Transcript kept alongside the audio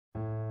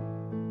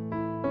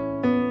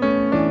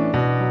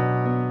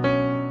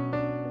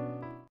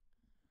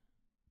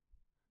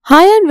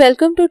Hi and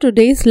welcome to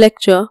today's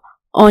lecture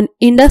on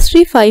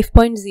Industry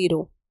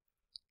 5.0.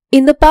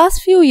 In the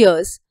past few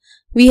years,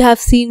 we have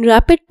seen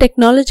rapid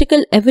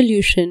technological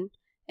evolution,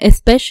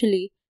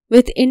 especially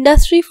with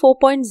Industry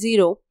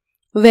 4.0,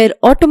 where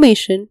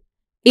automation,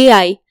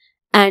 AI,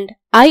 and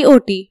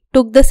IoT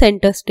took the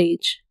center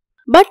stage.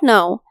 But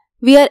now,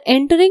 we are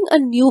entering a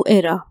new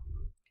era.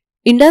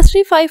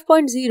 Industry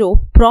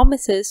 5.0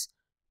 promises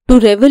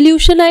to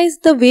revolutionize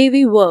the way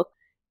we work,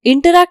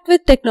 interact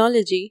with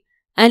technology,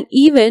 and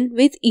even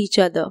with each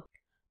other.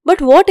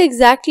 But what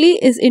exactly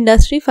is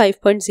Industry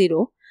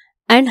 5.0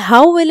 and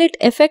how will it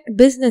affect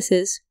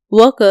businesses,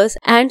 workers,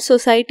 and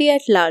society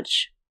at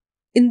large?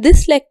 In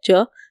this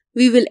lecture,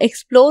 we will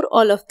explore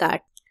all of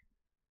that.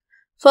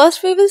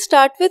 First, we will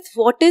start with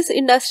what is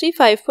Industry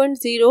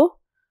 5.0.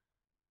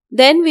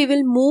 Then we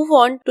will move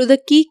on to the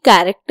key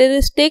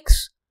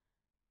characteristics,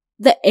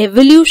 the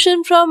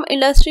evolution from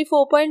Industry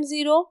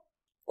 4.0,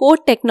 core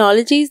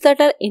technologies that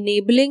are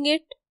enabling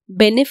it,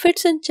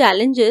 benefits and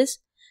challenges,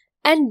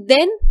 and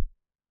then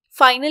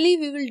finally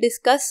we will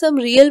discuss some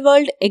real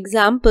world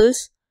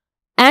examples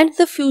and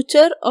the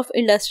future of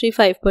Industry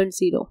 5.0.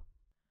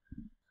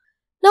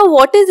 Now,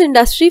 what is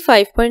Industry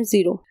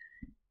 5.0?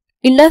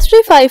 Industry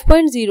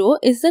 5.0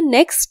 is the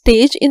next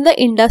stage in the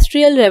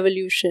industrial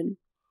revolution.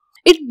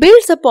 It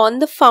builds upon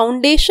the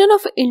foundation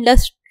of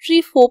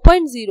Industry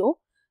 4.0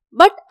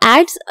 but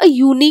adds a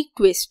unique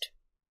twist.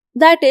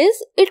 That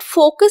is, it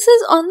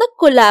focuses on the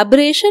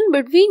collaboration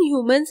between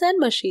humans and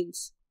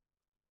machines.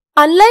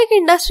 Unlike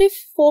Industry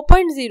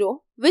 4.0,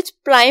 which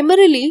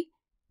primarily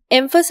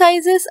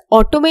emphasizes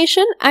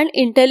automation and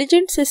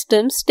intelligent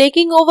systems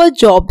taking over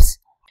jobs,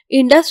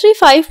 Industry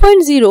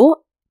 5.0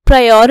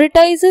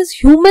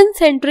 prioritizes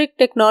human-centric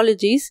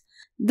technologies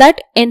that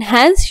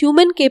enhance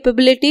human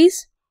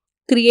capabilities,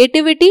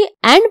 creativity,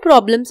 and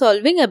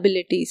problem-solving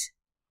abilities.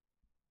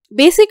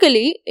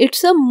 Basically,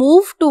 it's a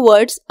move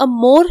towards a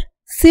more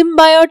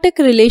symbiotic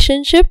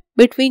relationship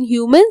between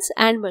humans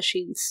and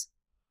machines.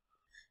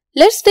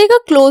 Let's take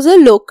a closer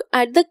look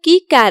at the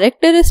key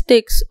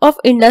characteristics of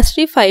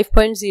Industry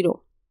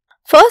 5.0.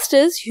 First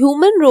is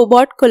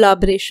human-robot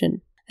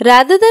collaboration.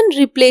 Rather than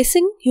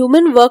replacing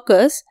human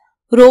workers,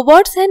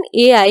 robots and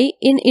AI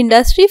in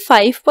Industry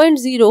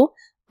 5.0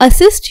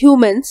 assist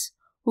humans,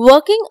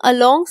 working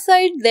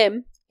alongside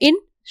them in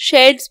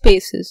shared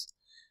spaces.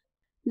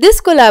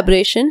 This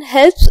collaboration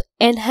helps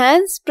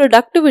enhance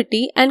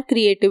productivity and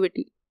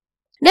creativity.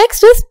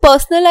 Next is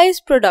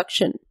personalized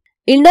production.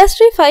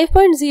 Industry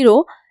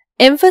 5.0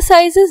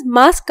 emphasizes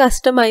mass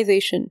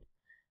customization.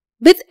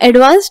 With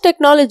advanced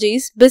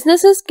technologies,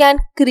 businesses can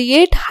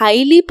create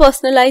highly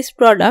personalized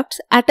products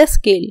at a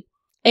scale,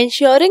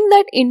 ensuring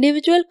that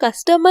individual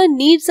customer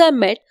needs are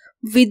met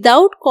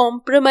without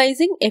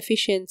compromising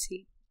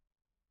efficiency.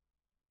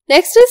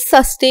 Next is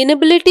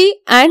sustainability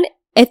and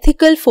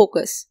ethical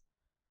focus.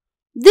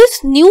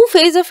 This new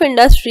phase of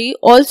industry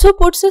also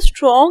puts a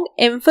strong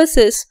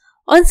emphasis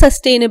on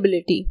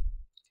sustainability.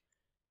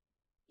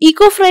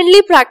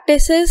 Eco-friendly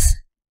practices,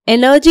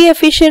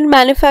 energy-efficient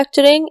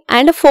manufacturing,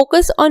 and a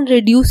focus on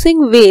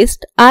reducing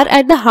waste are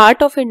at the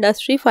heart of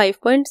Industry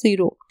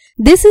 5.0.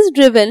 This is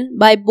driven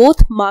by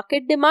both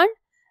market demand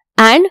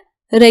and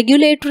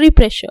regulatory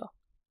pressure.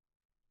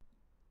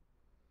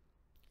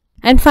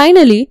 And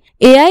finally,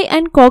 AI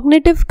and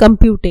cognitive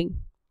computing.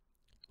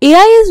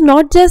 AI is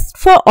not just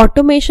for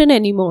automation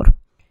anymore.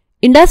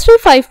 Industry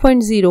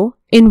 5.0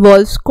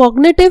 involves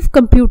cognitive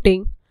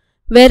computing,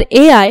 where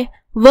AI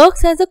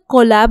works as a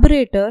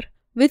collaborator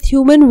with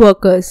human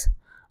workers,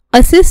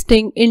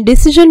 assisting in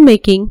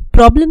decision-making,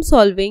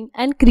 problem-solving,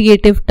 and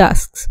creative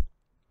tasks.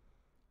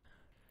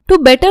 To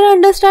better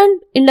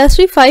understand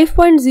Industry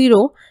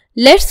 5.0,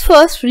 let's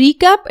first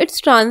recap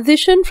its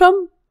transition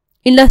from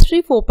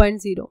Industry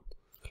 4.0.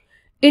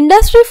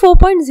 Industry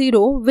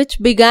 4.0, which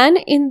began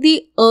in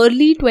the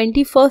early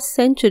 21st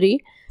century,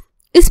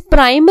 is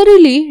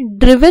primarily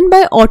driven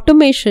by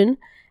automation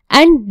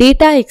and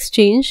data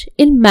exchange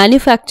in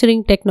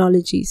manufacturing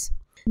technologies.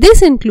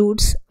 This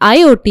includes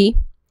IoT,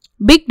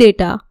 big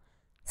data,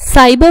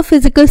 cyber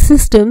physical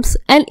systems,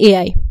 and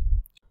AI.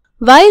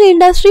 While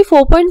Industry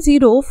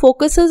 4.0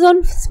 focuses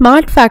on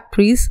smart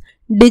factories,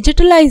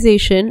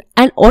 digitalization,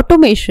 and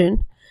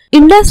automation,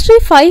 Industry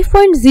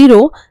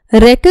 5.0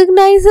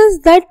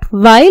 recognizes that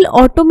while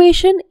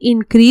automation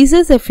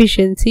increases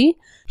efficiency,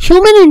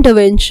 human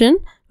intervention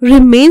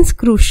remains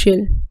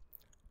crucial.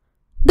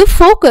 The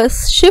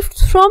focus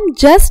shifts from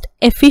just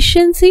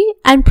efficiency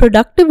and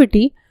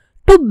productivity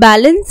to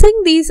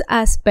balancing these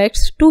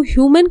aspects to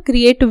human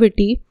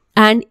creativity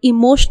and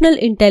emotional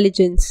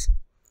intelligence.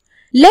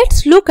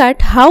 Let's look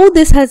at how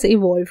this has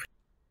evolved.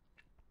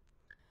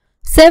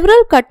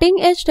 Several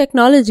cutting-edge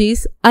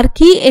technologies are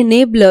key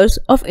enablers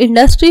of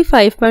Industry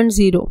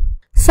 5.0.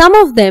 Some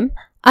of them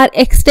are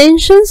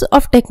extensions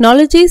of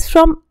technologies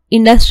from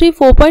Industry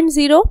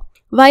 4.0,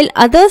 while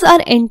others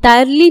are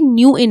entirely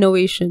new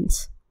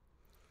innovations.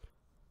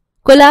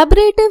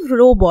 Collaborative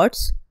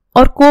robots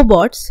or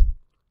cobots.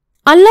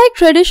 Unlike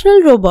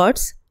traditional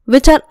robots,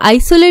 which are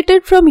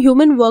isolated from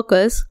human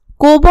workers,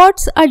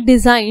 Cobots are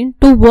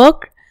designed to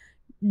work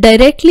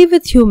directly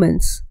with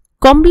humans,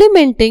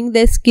 complementing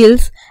their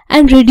skills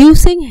and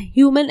reducing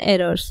human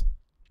errors.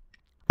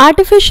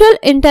 Artificial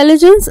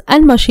intelligence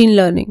and machine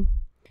learning.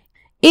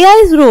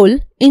 AI's role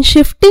in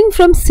shifting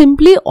from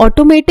simply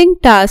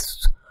automating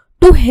tasks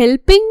to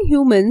helping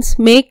humans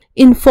make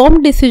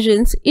informed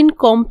decisions in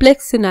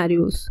complex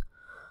scenarios.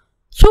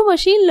 Through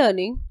machine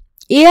learning,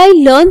 AI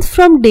learns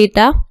from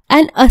data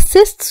and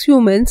assists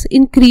humans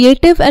in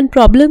creative and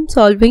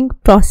problem-solving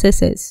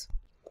processes.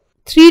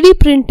 3D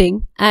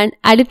printing and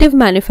additive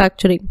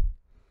manufacturing.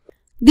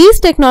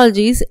 These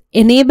technologies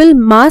enable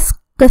mass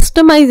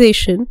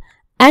customization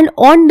and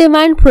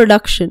on-demand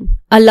production,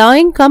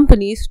 allowing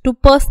companies to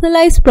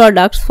personalize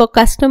products for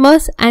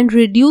customers and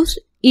reduce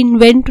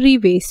inventory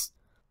waste.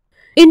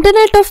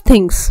 Internet of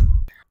Things.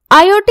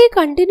 IoT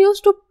continues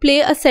to play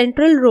a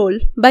central role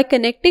by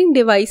connecting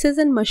devices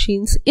and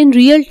machines in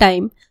real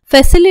time,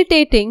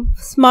 facilitating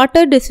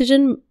smarter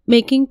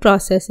decision-making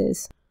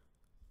processes.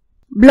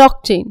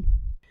 Blockchain.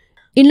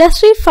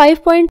 Industry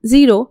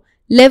 5.0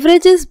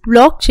 leverages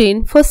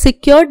blockchain for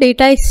secure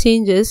data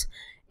exchanges,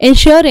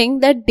 ensuring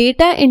that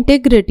data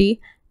integrity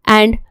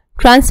and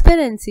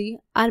transparency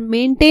are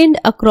maintained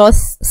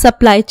across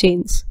supply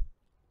chains.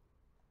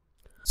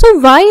 So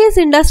why is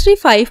Industry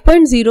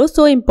 5.0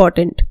 so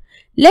important?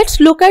 Let's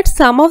look at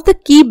some of the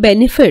key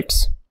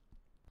benefits.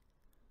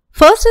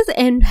 First is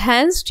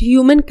enhanced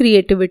human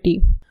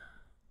creativity.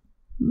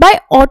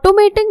 By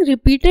automating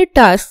repeated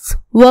tasks,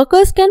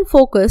 workers can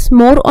focus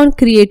more on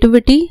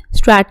creativity,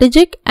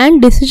 strategic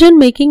and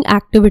decision-making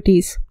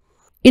activities.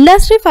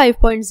 Industry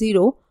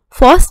 5.0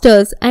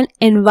 fosters an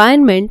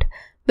environment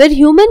where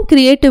human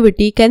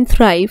creativity can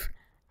thrive,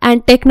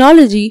 and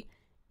technology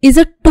is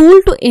a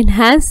tool to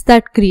enhance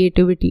that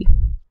creativity.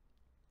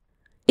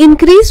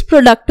 Increased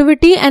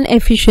productivity and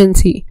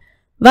efficiency.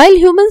 While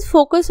humans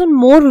focus on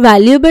more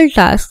valuable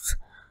tasks,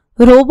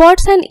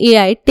 robots and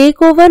AI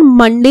take over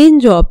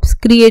mundane jobs,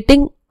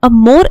 creating a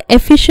more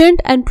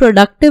efficient and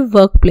productive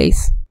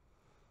workplace.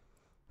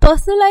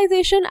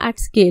 Personalization at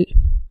scale.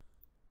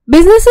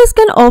 Businesses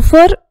can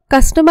offer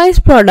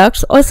customized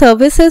products or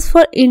services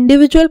for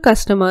individual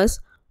customers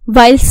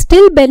while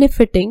still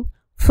benefiting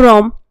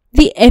from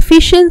the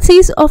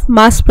efficiencies of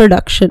mass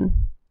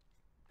production.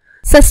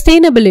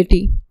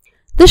 Sustainability.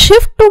 The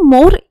shift to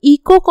more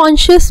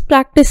eco-conscious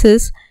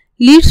practices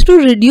leads to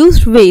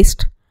reduced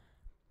waste,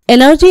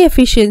 energy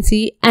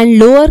efficiency, and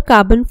lower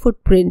carbon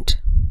footprint.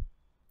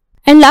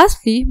 And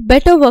lastly,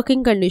 better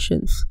working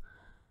conditions.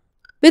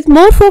 With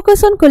more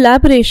focus on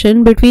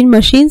collaboration between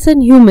machines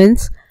and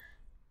humans,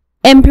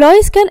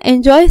 employees can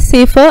enjoy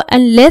safer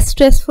and less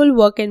stressful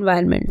work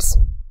environments.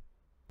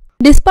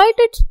 Despite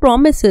its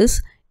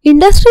promises,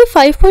 Industry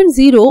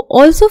 5.0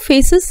 also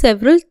faces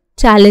several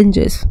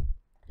challenges,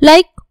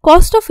 like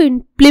cost of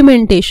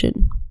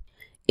implementation.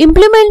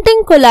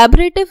 Implementing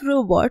collaborative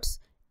robots,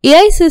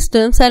 AI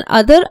systems and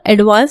other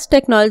advanced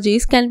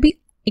technologies can be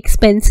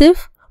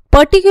expensive,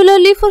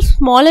 particularly for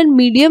small and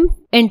medium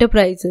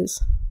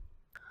enterprises.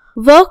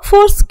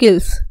 Workforce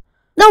skills.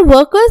 Now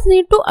workers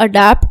need to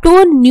adapt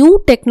to a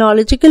new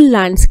technological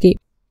landscape.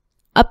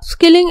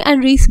 Upskilling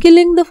and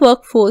reskilling the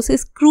workforce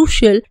is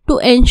crucial to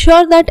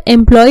ensure that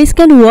employees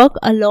can work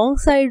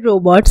alongside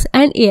robots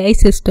and AI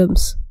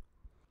systems.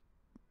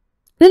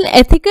 Then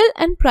ethical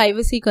and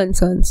privacy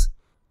concerns.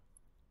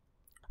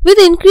 With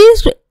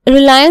increased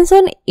reliance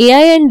on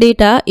AI and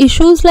data,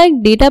 issues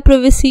like data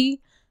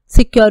privacy,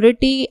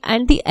 security,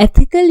 and the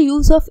ethical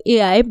use of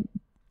AI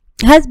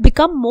has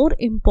become more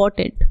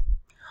important.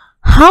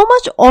 How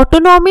much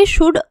autonomy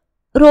should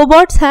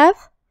robots have?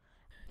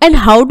 And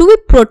how do we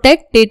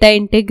protect data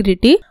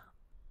integrity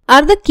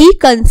are the key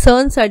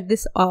concerns at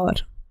this hour.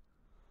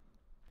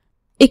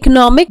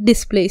 Economic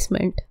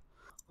displacement.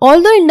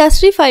 Although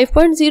Industry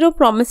 5.0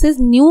 promises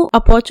new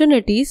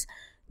opportunities,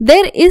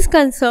 there is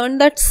concern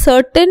that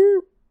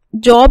certain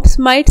jobs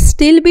might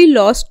still be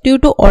lost due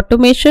to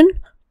automation,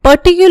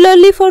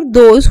 particularly for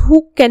those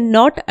who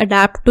cannot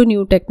adapt to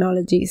new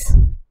technologies.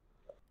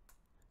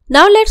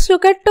 Now let's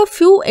look at a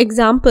few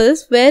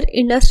examples where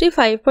Industry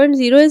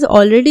 5.0 is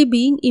already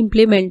being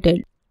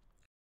implemented.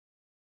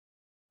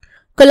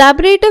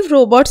 Collaborative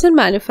robots in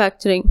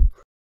manufacturing.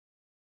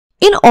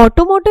 In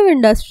automotive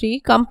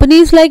industry,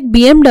 companies like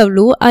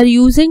BMW are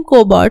using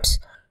cobots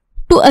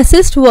to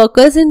assist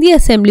workers in the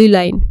assembly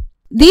line.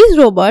 These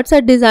robots are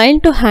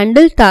designed to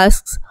handle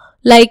tasks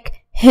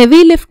like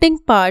heavy lifting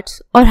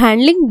parts or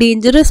handling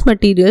dangerous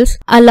materials,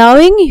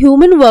 allowing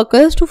human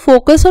workers to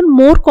focus on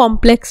more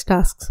complex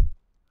tasks.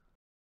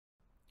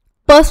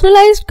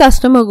 Personalized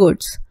customer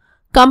goods.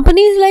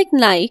 Companies like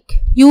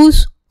Nike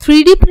use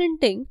 3D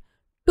printing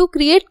to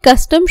create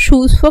custom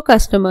shoes for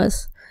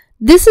customers.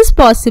 This is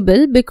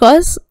possible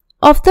because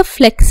of the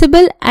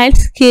flexible and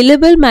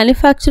scalable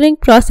manufacturing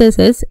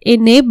processes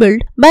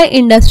enabled by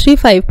Industry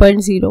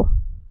 5.0.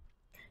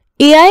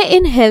 AI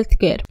in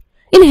healthcare.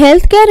 In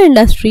healthcare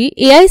industry,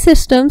 AI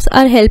systems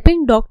are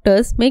helping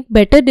doctors make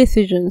better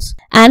decisions,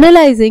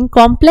 analyzing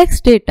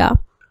complex data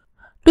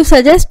to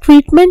suggest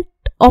treatment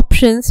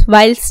options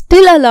while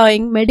still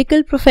allowing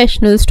medical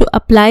professionals to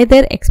apply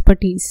their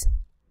expertise.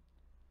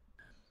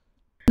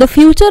 The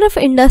future of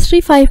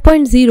Industry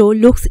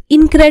 5.0 looks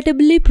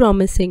incredibly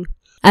promising.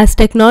 As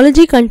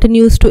technology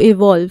continues to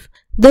evolve,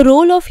 the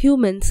role of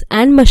humans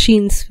and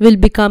machines will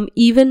become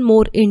even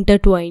more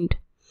intertwined.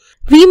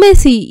 We may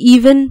see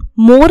even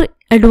more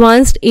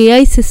advanced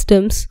AI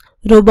systems,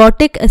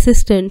 robotic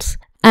assistants,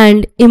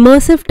 and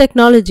immersive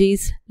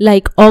technologies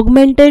like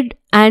augmented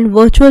and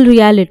virtual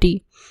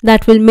reality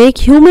that will make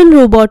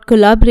human-robot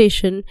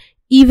collaboration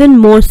even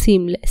more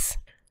seamless.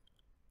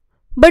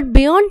 But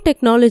beyond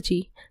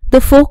technology,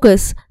 the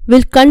focus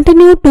will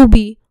continue to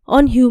be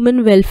on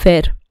human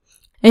welfare,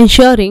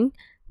 ensuring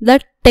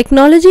that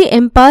technology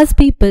empowers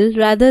people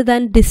rather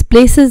than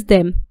displaces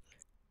them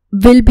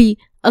will be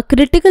a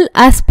critical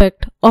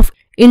aspect of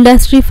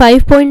Industry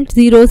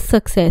 5.0's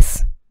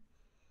success.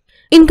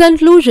 In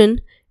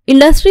conclusion,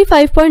 Industry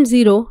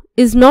 5.0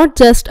 is not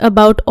just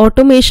about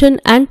automation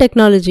and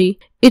technology,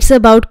 it's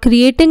about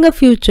creating a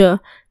future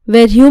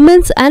where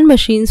humans and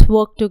machines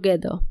work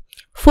together,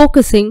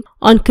 focusing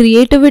on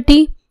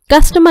creativity,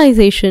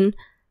 customization,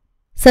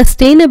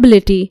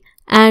 sustainability,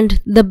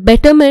 and the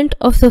betterment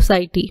of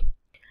society.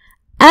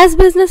 As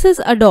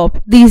businesses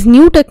adopt these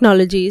new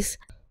technologies,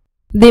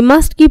 they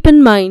must keep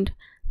in mind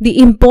the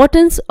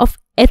importance of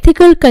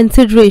ethical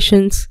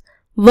considerations,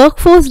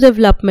 workforce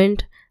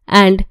development,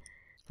 and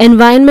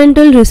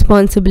environmental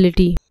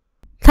responsibility.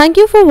 Thank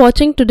you for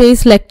watching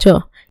today's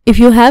lecture. If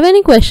you have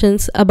any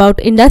questions about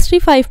Industry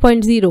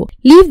 5.0,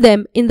 leave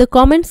them in the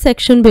comment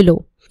section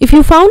below. If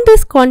you found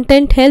this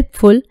content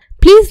helpful,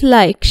 please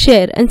like,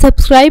 share, and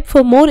subscribe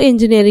for more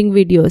engineering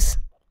videos.